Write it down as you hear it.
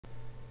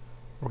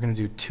we're going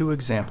to do two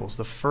examples.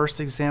 The first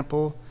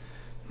example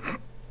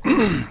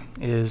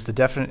is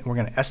we're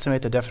going to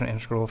estimate the definite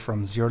integral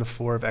from 0 to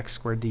 4 of x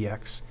squared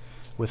dx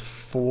with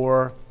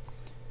 4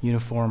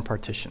 uniform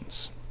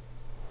partitions.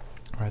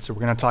 All right, so we're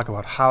going to talk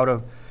about how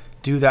to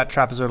do that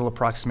trapezoidal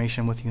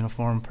approximation with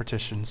uniform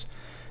partitions,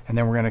 and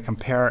then we're going to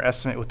compare our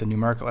estimate with the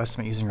numerical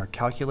estimate using our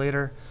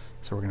calculator.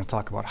 So we're going to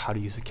talk about how to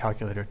use a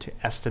calculator to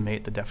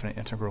estimate the definite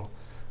integral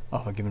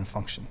of a given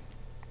function.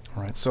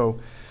 All right, so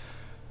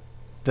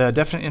the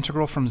definite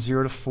integral from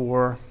 0 to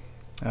 4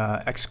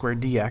 x squared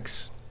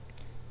dx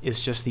is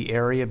just the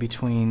area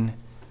between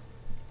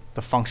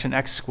the function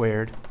x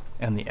squared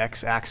and the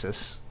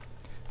x-axis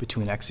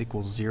between x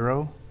equals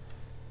 0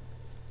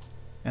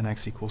 and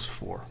x equals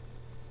 4.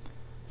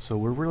 So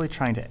we're really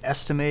trying to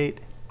estimate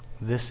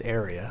this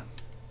area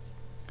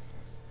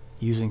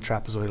using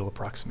trapezoidal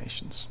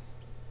approximations.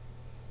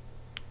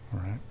 All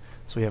right.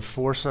 So we have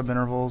 4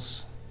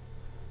 subintervals.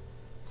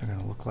 They're going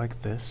to look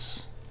like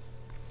this.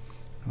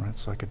 All right,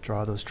 so I could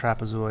draw those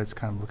trapezoids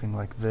kind of looking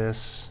like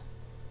this.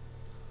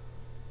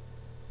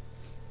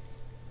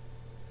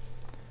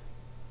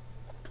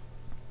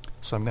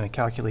 So I'm going to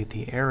calculate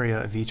the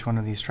area of each one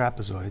of these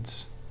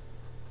trapezoids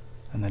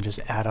and then just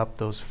add up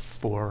those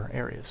 4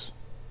 areas.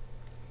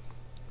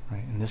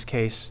 Right. In this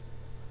case,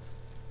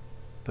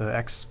 the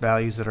x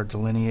values that are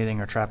delineating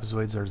our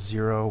trapezoids are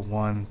 0,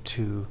 1,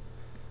 2,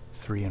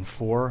 3, and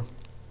 4.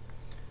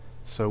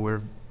 So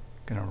we're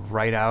going to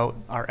write out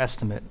our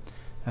estimate,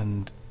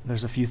 and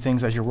there's a few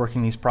things as you're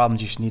working these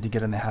problems you should need to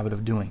get in the habit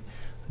of doing.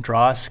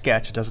 Draw a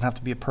sketch. It doesn't have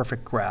to be a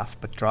perfect graph,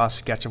 but draw a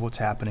sketch of what's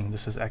happening.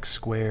 This is x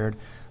squared.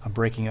 I'm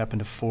breaking it up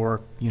into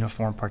 4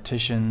 uniform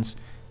partitions.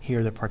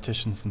 Here are the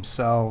partitions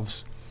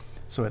themselves.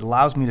 So it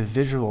allows me to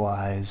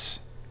visualize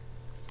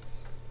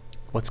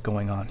what's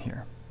going on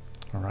here.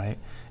 All right.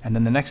 And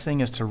then the next thing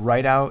is to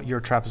write out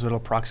your trapezoidal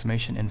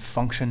approximation in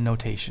function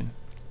notation.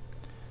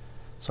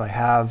 So I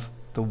have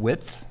the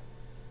width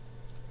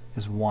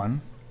is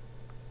 1,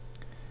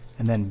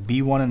 and then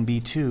b1 and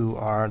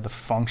b2 are the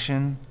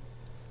function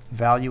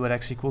value at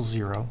x equals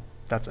 0.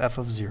 That's f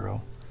of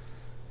 0.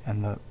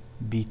 And the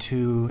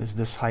b2 is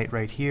this height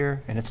right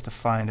here, and it's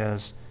defined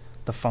as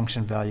the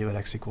function value at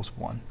x equals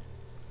 1.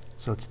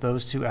 So it's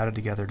those two added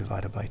together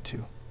divided by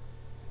 2.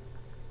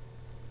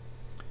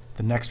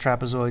 The next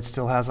trapezoid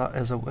still has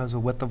a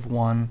width of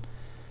 1.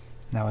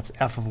 Now it's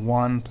f of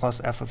 1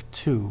 plus f of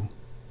 2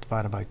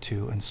 divided by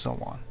 2, and so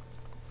on.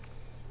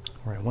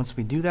 All right, once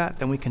we do that,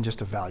 then we can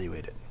just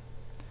evaluate it.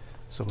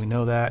 So we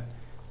know that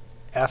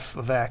f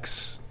of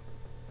x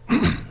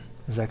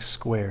is x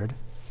squared.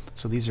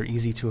 So these are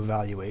easy to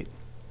evaluate.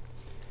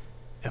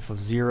 F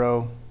of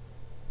 0,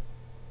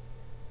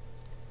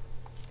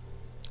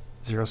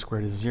 0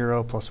 squared is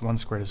 0, plus 1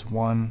 squared is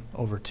 1,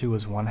 over 2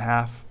 is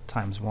 1/2,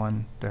 times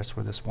 1. That's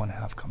where this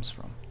 1/2 comes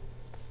from.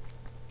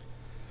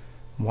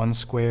 1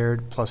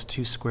 squared plus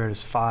 2 squared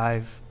is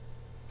 5,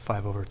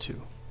 5 over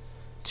 2.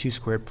 2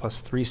 squared plus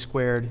 3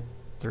 squared,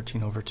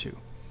 13 over 2.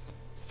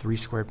 3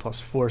 squared plus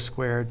 4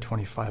 squared,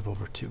 25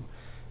 over 2.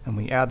 And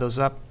we add those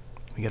up,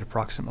 we get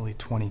approximately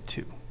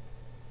 22.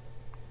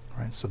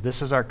 All right, so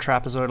this is our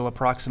trapezoidal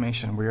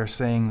approximation. We are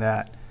saying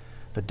that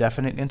the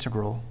definite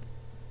integral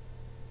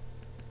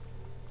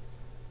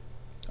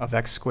of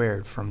x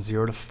squared from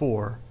 0 to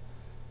 4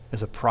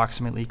 is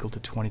approximately equal to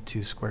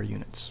 22 square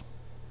units.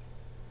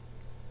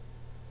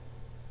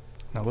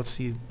 Now let's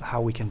see how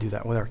we can do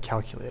that with our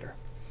calculator.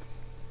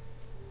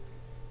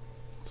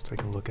 Let's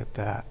take a look at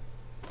that.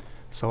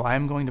 So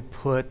I'm going to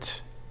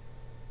put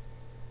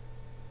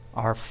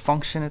our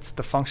function, it's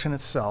the function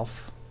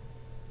itself,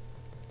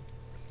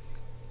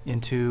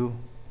 into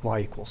y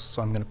equals.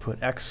 So I'm going to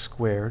put x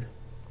squared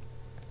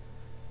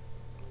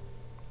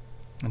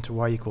into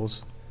y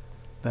equals,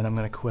 then I'm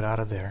going to quit out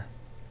of there.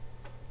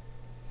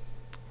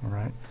 All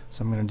right,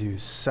 so I'm going to do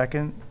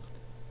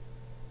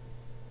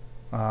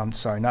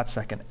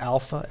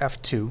alpha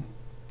f2,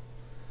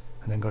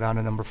 and then go down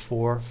to number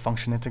 4,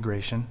 function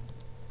integration.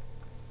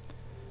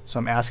 So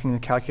I'm asking the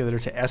calculator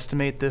to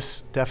estimate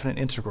this definite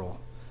integral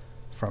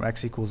from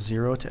x equals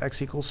 0 to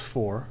x equals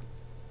 4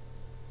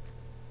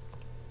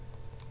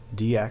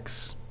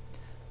 dx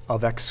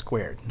of x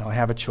squared. Now I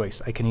have a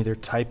choice. I can either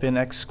type in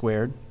x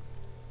squared,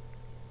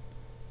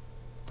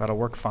 that'll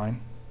work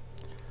fine,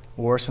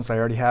 or since I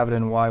already have it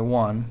in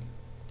y1,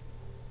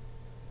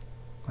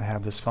 I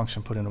have this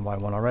function put into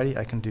y1 already,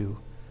 I can do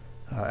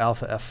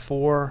alpha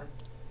f4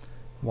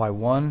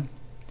 y1.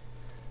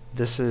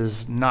 This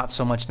is not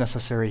so much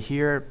necessary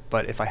here,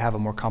 but if I have a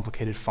more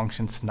complicated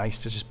function, it's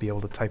nice to just be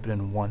able to type it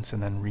in once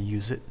and then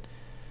reuse it.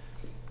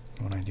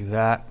 When I do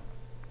that,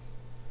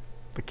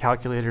 the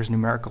calculator's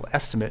numerical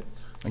estimate,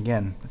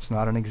 again, it's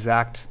not an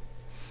exact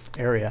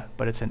area,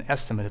 but it's an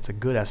estimate, it's a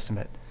good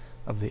estimate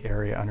of the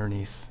area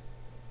underneath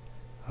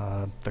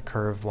the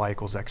curve y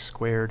equals x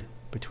squared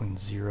between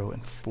 0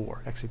 and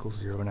 4, x equals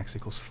 0 and x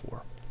equals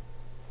 4.